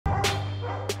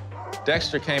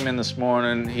Dexter came in this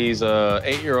morning. He's a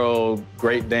 8-year-old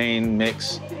Great Dane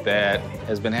mix that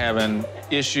has been having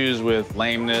issues with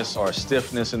lameness or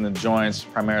stiffness in the joints,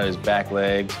 primarily his back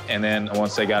legs. And then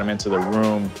once they got him into the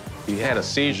room, he had a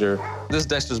seizure. This is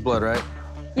Dexter's blood, right?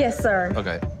 Yes, sir.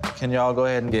 Okay. Can y'all go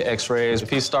ahead and get x-rays? If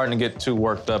he's starting to get too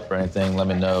worked up or anything, let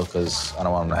me know, because I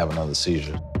don't want him to have another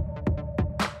seizure.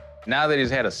 Now that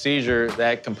he's had a seizure,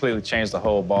 that completely changed the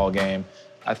whole ball game.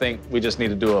 I think we just need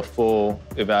to do a full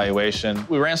evaluation.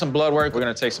 We ran some blood work. We're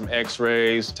gonna take some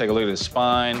x-rays, take a look at his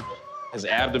spine, his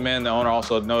abdomen. The owner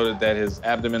also noted that his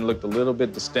abdomen looked a little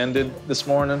bit distended this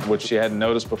morning, which she hadn't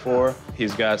noticed before.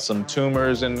 He's got some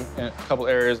tumors in a couple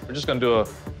areas. We're just gonna do a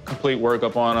complete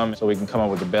workup on him so we can come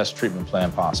up with the best treatment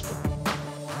plan possible.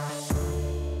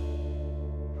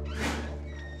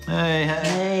 Hey, hey.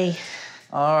 Hey.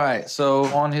 All right, so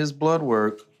on his blood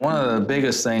work, one of the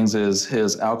biggest things is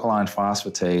his alkaline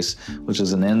phosphatase, which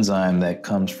is an enzyme that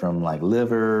comes from like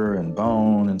liver and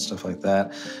bone and stuff like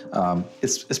that.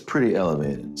 It's pretty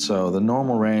elevated. So the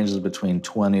normal range is between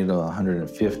 20 to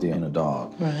 150 in a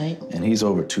dog. Right. And he's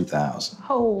over 2,000.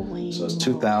 Holy. So it's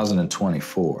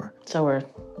 2,024. So we're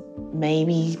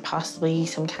maybe, possibly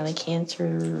some kind of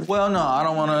cancer? Well, no, I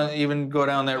don't want to even go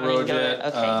down that road yet.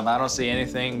 Okay. I don't see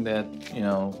anything that,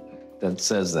 that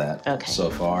says that so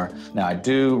far. Now, I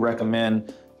do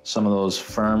recommend some of those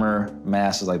firmer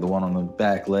masses, like the one on the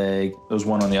back leg. There's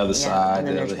one on the other side. And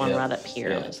then the there's other one hip. right up here.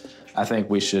 Yeah. I think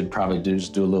we should probably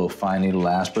just do a little fine needle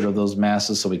aspirate of those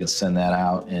masses so we can send that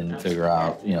out and figure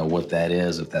out, what that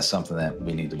is, if that's something that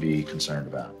we need to be concerned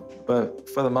about. But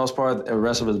for the most part, the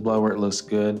rest of his blood work looks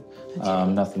good.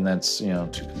 Nothing that's, too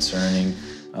concerning.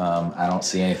 I don't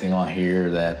see anything on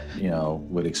here that,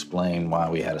 would explain why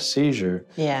we had a seizure.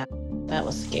 Yeah, that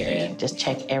was scary. Just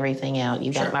check everything out.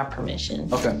 You got my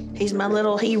permission. Okay. He's my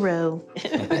little hero.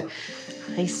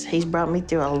 he's brought me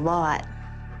through a lot.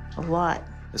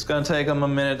 It's gonna take him a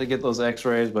minute to get those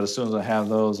x-rays, but as soon as I have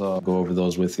those, I'll go over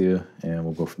those with you and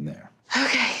we'll go from there.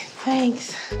 Okay,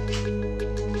 thanks.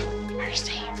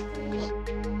 Mercy.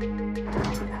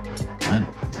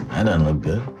 That doesn't look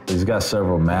good. He's got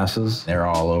several masses. They're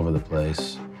all over the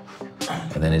place.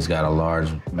 And then he's got a large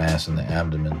mass in the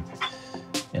abdomen.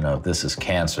 If this is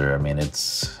cancer, I mean,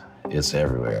 it's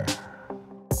everywhere.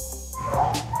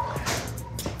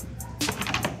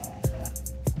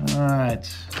 All right,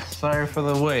 sorry for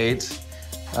the wait.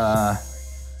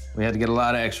 We had to get a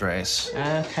lot of x-rays.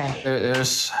 Okay.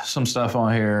 There's some stuff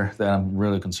on here that I'm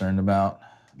really concerned about.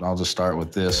 I'll just start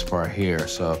with this part here.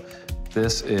 So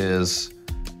this is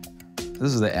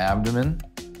the abdomen.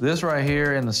 This right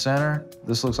here in the center,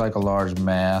 this looks like a large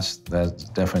mass. That's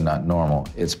definitely not normal.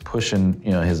 It's pushing,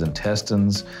 his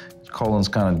intestines. His colon's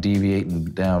kind of deviating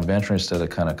down ventrally instead of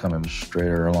kind of coming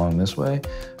straighter along this way.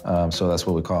 So that's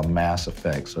what we call mass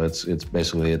effect. So it's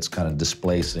basically kind of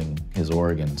displacing his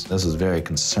organs. This is very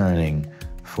concerning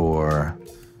for,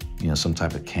 some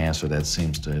type of cancer that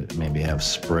seems to maybe have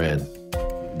spread.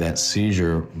 That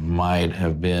seizure might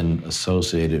have been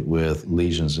associated with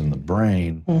lesions in the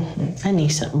brain. I knew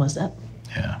something was up.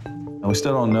 Yeah. And we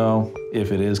still don't know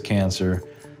if it is cancer,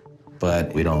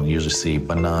 but we don't usually see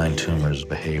benign tumors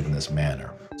behave in this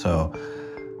manner. So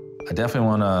I definitely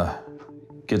want to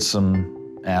get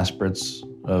some aspirates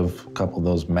of a couple of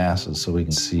those masses so we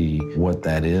can see what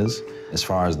that is. As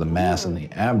far as the mass in the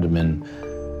abdomen,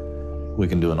 we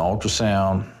can do an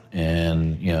ultrasound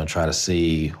and, try to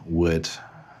see what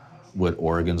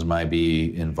organs might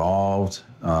be involved,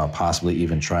 possibly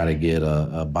even try to get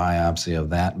a biopsy of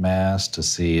that mass to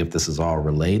see if this is all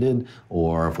related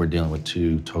or if we're dealing with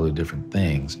two totally different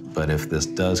things. But if this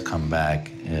does come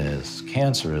back as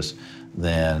cancerous,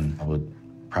 then I would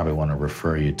probably want to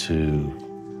refer you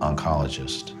to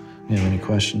oncologist. You have any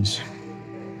questions?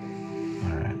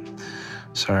 All right.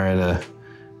 Sorry to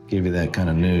give you that kind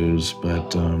of news,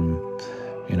 but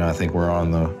I think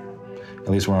at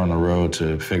least we're on the road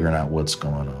to figuring out what's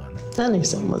going on. I knew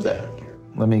something was up.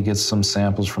 Let me get some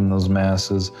samples from those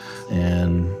masses,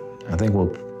 and I think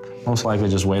we'll most likely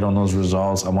just wait on those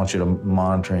results. I want you to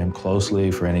monitor him closely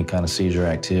for any kind of seizure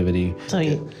activity. So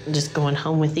you're just going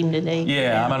home with him today?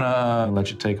 Yeah, I'm gonna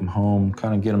let you take him home,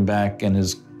 kind of get him back in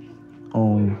his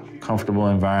own comfortable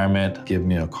environment. Give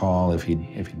me a call if he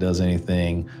does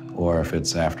anything, or if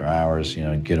it's after hours,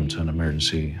 get him to an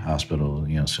emergency hospital,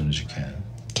 as soon as you can.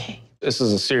 This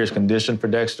is a serious condition for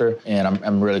Dexter, and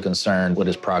I'm really concerned what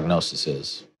his prognosis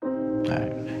is. All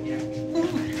right.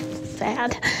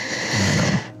 Sad.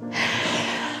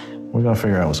 We're gonna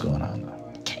figure out what's going on,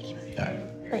 though. Okay. All right.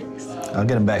 Thanks. I'll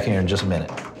get him back here in just a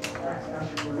minute.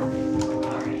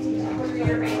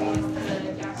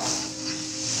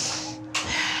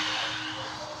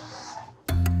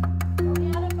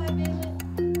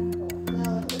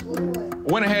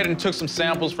 Went ahead and took some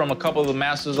samples from a couple of the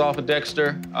masters off of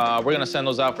Dexter. We're gonna send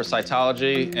those out for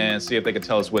cytology and see if they can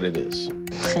tell us what it is.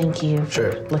 Thank you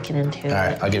Sure. for looking into it. All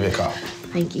right, I'll give you a call.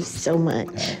 Thank you so much.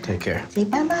 All right, take care. Say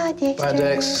bye-bye, Dexter. Bye,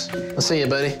 Dex. I'll see you,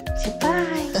 buddy. Say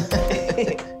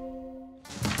bye.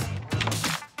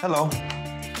 Hello.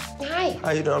 Hi.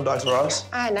 How you doing, Dr. Ross?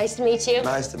 Nice to meet you.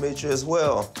 Nice to meet you as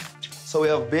well. So we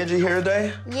have Benji here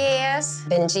today? Yes.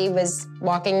 Benji was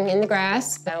walking in the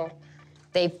grass, so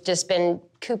they've just been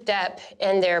cooped up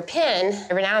in their pen.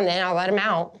 Every now and then, I'll let them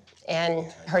out, and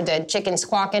heard the chicken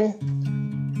squawking.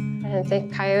 And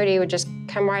the coyote would just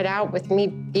come right out with me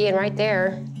being right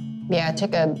there. Yeah, I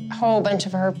took a whole bunch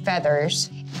of her feathers,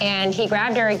 and he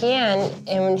grabbed her again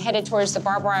and headed towards the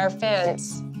barbed wire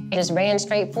fence and just ran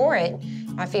straight for it.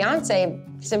 My fiance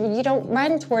said, well, you don't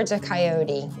run towards a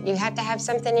coyote. You have to have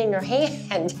something in your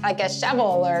hand, like a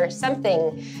shovel or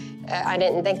something. I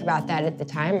didn't think about that at the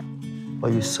time.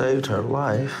 Well, you saved her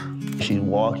life. She's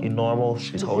walking normal.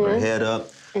 She's holding her head up.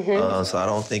 So I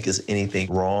don't think it's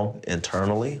anything wrong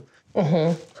internally.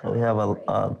 So we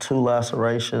have 2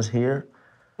 lacerations here,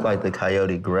 like the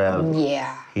coyote grabbed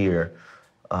here,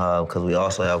 because we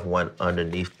also have one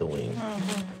underneath the wing.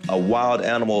 A wild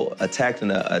animal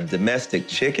attacking a domestic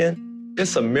chicken.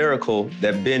 It's a miracle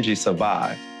that Benji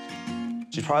survived.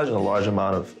 She's probably in a large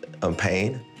amount of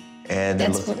pain. And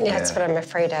that's what I'm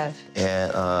afraid of.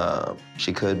 And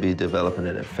she could be developing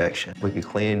an infection. We could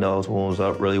clean those wounds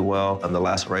up really well. And the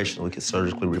lacerations, we could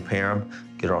surgically repair them,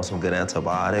 get her on some good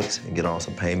antibiotics, and get her on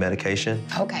some pain medication.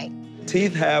 Okay.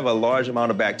 Teeth have a large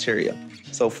amount of bacteria.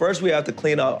 So first we have to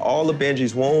clean out all of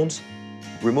Benji's wounds,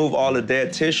 remove all the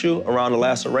dead tissue around the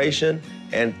laceration,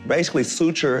 and basically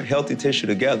suture healthy tissue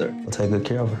together. We'll take good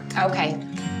care of her. Okay.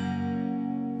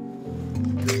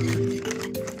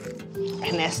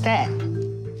 And that's that.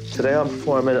 Today I'm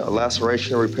performing a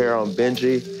laceration repair on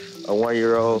Benji, a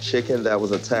 1-year-old chicken that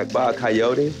was attacked by a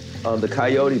coyote. The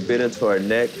coyote bit into her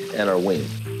neck and her wing.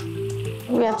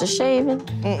 We have to shave it?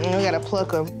 We gotta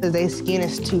pluck them because their skin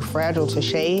is too fragile to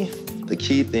shave. The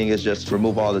key thing is just to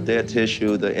remove all the dead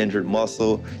tissue, the injured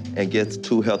muscle, and get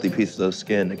 2 healthy pieces of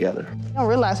skin together. You don't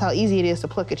realize how easy it is to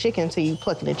pluck a chicken until you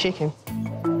pluck the chicken.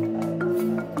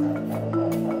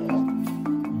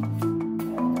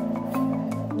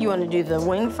 You want to do the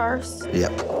wing first?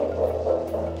 Yep.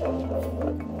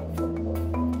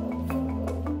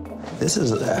 This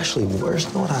is actually worse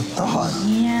than what I thought.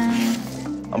 Yeah.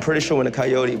 I'm pretty sure when the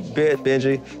coyote bit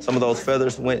Benji, some of those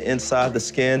feathers went inside the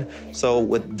skin. So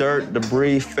with dirt,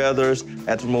 debris, feathers,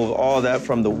 I had to remove all that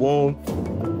from the wound.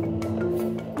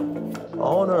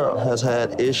 Owner has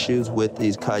had issues with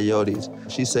these coyotes.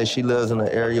 She says she lives in an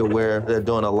area where they're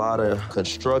doing a lot of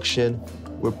construction.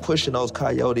 We're pushing those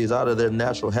coyotes out of their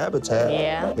natural habitat.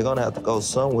 Yeah. They're gonna have to go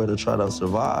somewhere to try to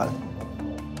survive.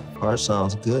 Part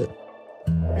sounds good.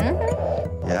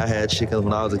 Yeah, I had chickens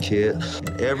when I was a kid.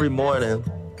 Every morning,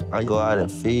 I go out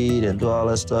and feed and do all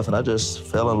that stuff, and I just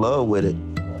fell in love with it.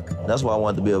 That's why I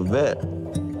wanted to be a vet.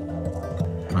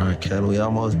 All right, Kelly, we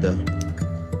almost done.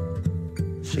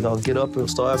 She gonna get up and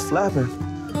start flapping.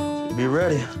 She'll be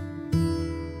ready.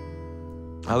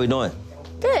 How we doing?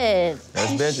 Good.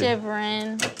 That's Benji.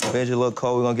 Shivering. Benji a little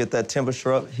cold. We're gonna get that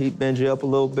temperature up, heat Benji up a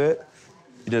little bit.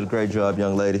 You did a great job,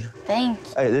 young lady.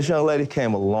 Thanks. Hey, this young lady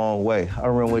came a long way. I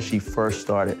remember when she first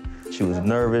started. She was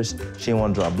nervous. She didn't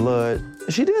want to draw blood.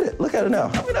 And she did it. Look at her now.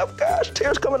 I mean, gosh,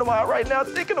 tears coming to my eye right now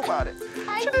thinking about it.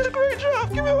 She did a great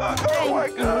job. Give me a hug. Oh, my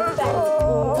God.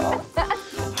 Oh.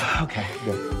 Okay,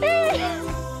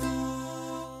 good.